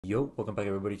Yo, welcome back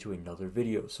everybody to another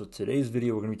video. So today's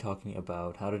video we're going to be talking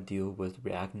about how to deal with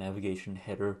React navigation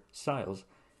header styles.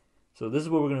 So this is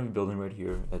what we're going to be building right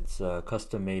here. It's a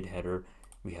custom made header.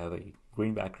 We have a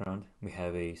green background. We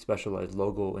have a specialized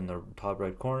logo in the top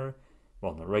right corner,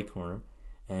 well in the right corner,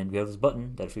 and we have this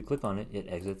button that if we click on it, it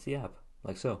exits the app,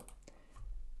 like so.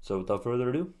 So without further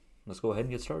ado, let's go ahead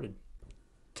and get started.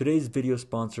 Today's video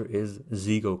sponsor is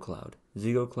ZigoCloud.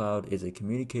 ZigoCloud is a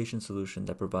communication solution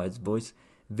that provides voice,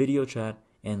 video chat,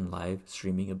 and live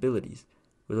streaming abilities.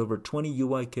 With over 20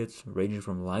 UI kits ranging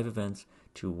from live events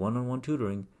to one-on-one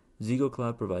tutoring,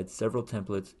 ZigoCloud provides several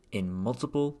templates in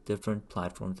multiple different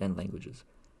platforms and languages.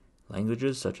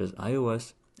 Languages such as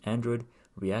iOS, Android,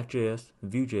 React.js,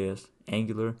 Vue.js,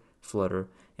 Angular, Flutter,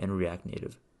 and React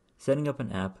Native. Setting up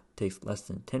an app takes less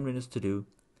than 10 minutes to do,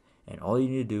 and all you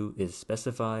need to do is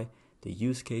specify the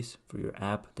use case for your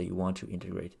app that you want to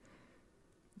integrate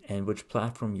and which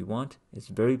platform you want. It's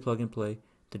very plug and play.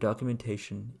 The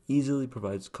documentation easily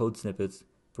provides code snippets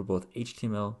for both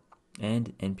HTML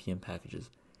and NPM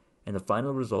packages. And the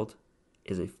final result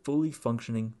is a fully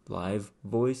functioning live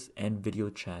voice and video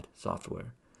chat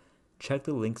software. Check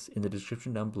the links in the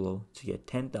description down below to get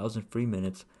 10,000 free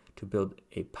minutes to build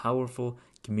a powerful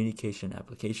communication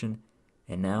application.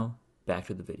 And now, back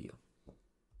to the video.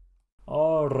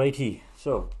 Alrighty,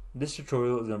 so this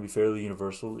tutorial is going to be fairly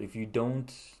universal. If you're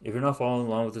not following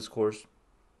along with this course,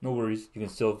 no worries, you can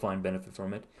still find benefit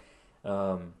from it.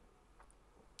 The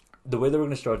way that we're going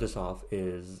to start this off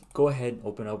is go ahead and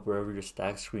open up wherever your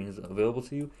stack screen is available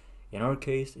to you. In our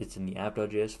case, it's in the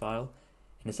app.js file.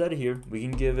 And inside of here, we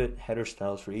can give it header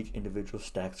styles for each individual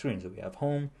stack screen. So we have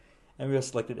home, and we have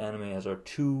selected anime as our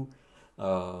two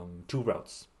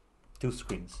routes, two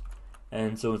screens.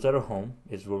 And so inside of home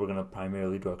is where we're going to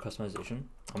primarily do our customization.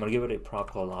 I'm going to give it a prop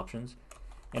called options.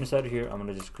 And inside of here, I'm going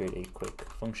to just create a quick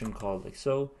function called like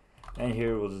so. And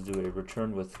here we'll just do a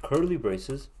return with curly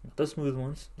braces, not the smooth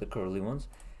ones, the curly ones.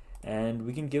 And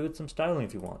we can give it some styling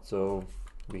if you want. So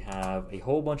we have a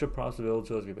whole bunch of props available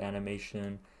to us. We have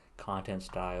animation, content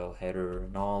style, header,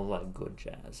 and all that good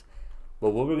jazz. But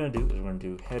what we're going to do is we're going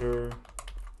to do header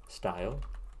style.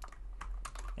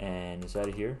 And inside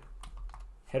of here,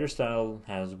 header style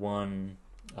has one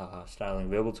styling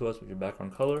available to us, which is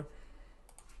background color.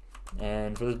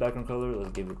 And for this background color,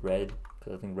 let's give it red,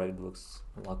 because I think red looks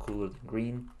a lot cooler than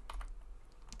green.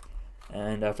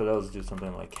 And after that, let's do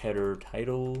something like header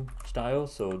title style.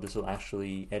 So this will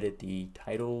actually edit the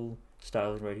title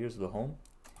styling right here, so the home.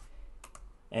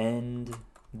 And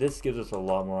this gives us a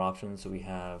lot more options. So we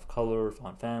have color,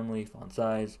 font family, font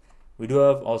size. We do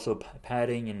have also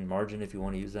padding and margin if you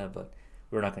want to use that, but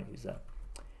we're not going to use that.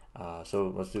 So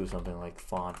let's do something like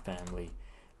font family.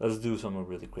 Let's do something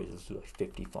really crazy. Let's do like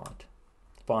 50 font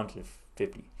of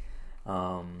 50.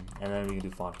 And then we can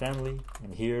do font family.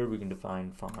 And here we can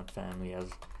define font family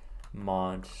as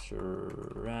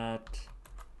Montserrat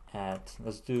at,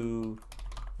 let's do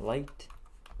light.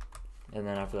 And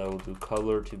then after that we'll do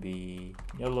color to be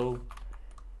yellow.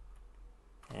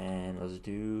 And let's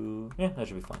do, yeah, that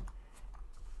should be fine.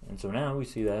 And so now we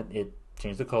see that it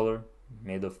changed the color,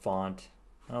 made the font,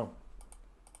 oh,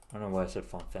 I don't know why I said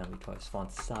font family twice.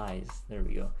 Font size, there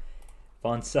we go.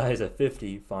 Font size at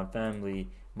 50, font family,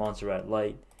 Montserrat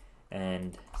light,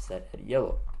 and set at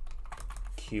yellow.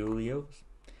 Coolios.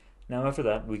 Now after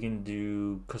that, we can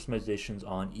do customizations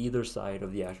on either side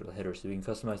of the actual header. So we can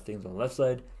customize things on the left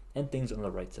side and things on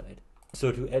the right side.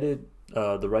 So to edit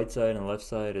the right side and left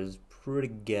side is pretty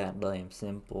goddamn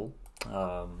simple.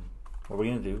 What we're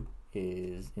going to do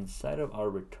is inside of our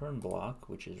return block,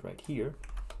 which is right here,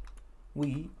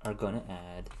 we are going to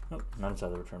add, nope, not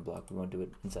inside the return block, we're going to do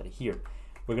it inside of here.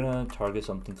 We're going to target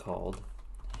something called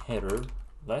header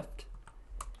left,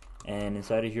 and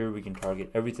inside of here we can target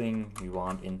everything we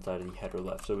want inside of the header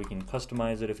left. So we can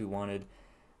customize it if we wanted,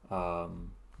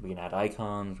 we can add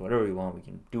icons, whatever we want, we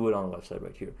can do it on the left side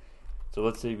right here. So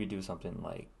let's say we do something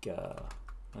like,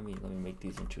 let me make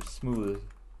these into smooth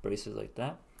braces like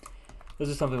that. This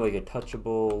is something like a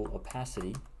touchable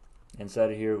opacity.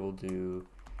 Inside of here we'll do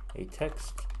a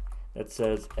text that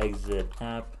says exit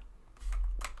app,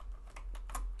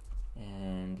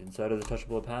 and inside of the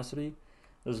touchable opacity,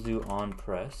 let's do on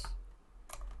press.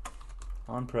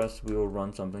 On press, we will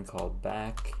run something called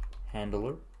back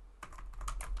handler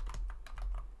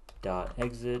dot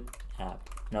exit app.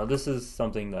 Now this is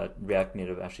something that React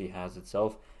Native actually has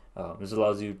itself. This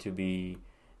allows you to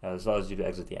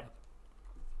exit the app.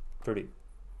 Pretty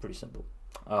simple.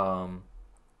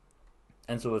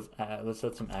 And so let's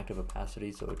set some active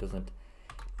opacity so it doesn't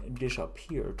dish up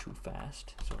here too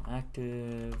fast. So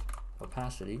active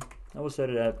opacity, I will set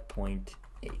it at 0.8.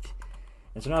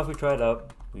 And so now if we try it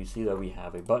out, we see that we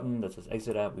have a button that says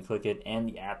exit app. We click it and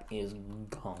the app is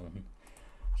gone.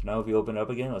 So now if we open it up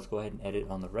again, let's go ahead and edit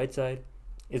on the right side.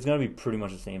 It's going to be pretty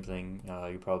much the same thing.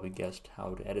 You probably guessed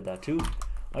how to edit that too.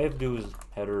 All you have to do is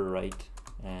header right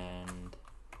and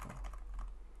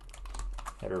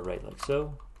header right like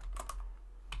so.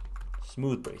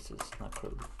 Smooth braces, not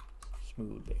curly.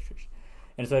 Smooth braces.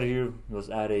 And inside of here, let's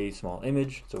add a small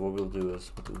image. So what we'll do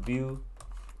is we'll do view.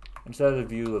 Inside of the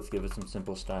view, let's give it some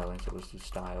simple styling. So let's do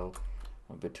style.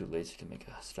 I'm a bit too lazy to make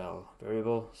a style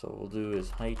variable. So what we'll do is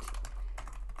height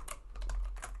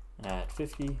at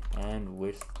 50 and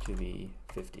width to be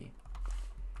 50.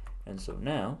 And so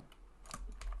now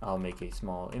I'll make a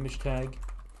small image tag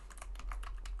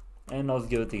and I'll just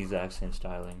give it the exact same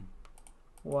styling.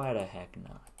 Why the heck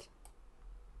not?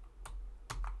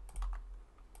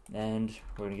 And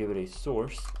we're going to give it a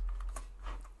source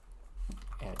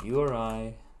at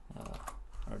URI.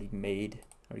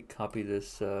 Already copied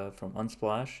this from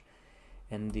Unsplash,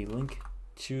 and the link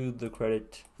to the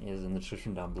credit is in the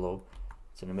description down below.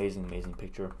 It's an amazing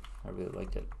picture. I really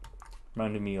liked it.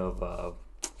 Reminded me of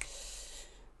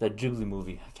that Ghibli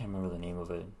movie. I can't remember the name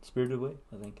of it. Spirited Away,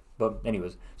 I think. But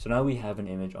anyways, so now we have an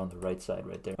image on the right side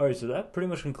right there. Alright, so that pretty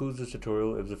much concludes this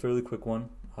tutorial. It was a fairly quick one,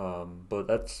 but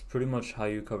that's pretty much how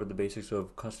you cover the basics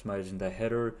of customizing the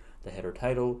header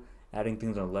title, adding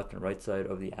things on the left and right side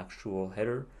of the actual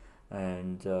header.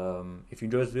 And if you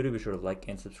enjoyed this video, be sure to like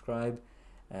and subscribe.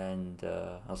 And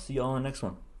I'll see you all in the next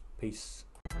one. Peace.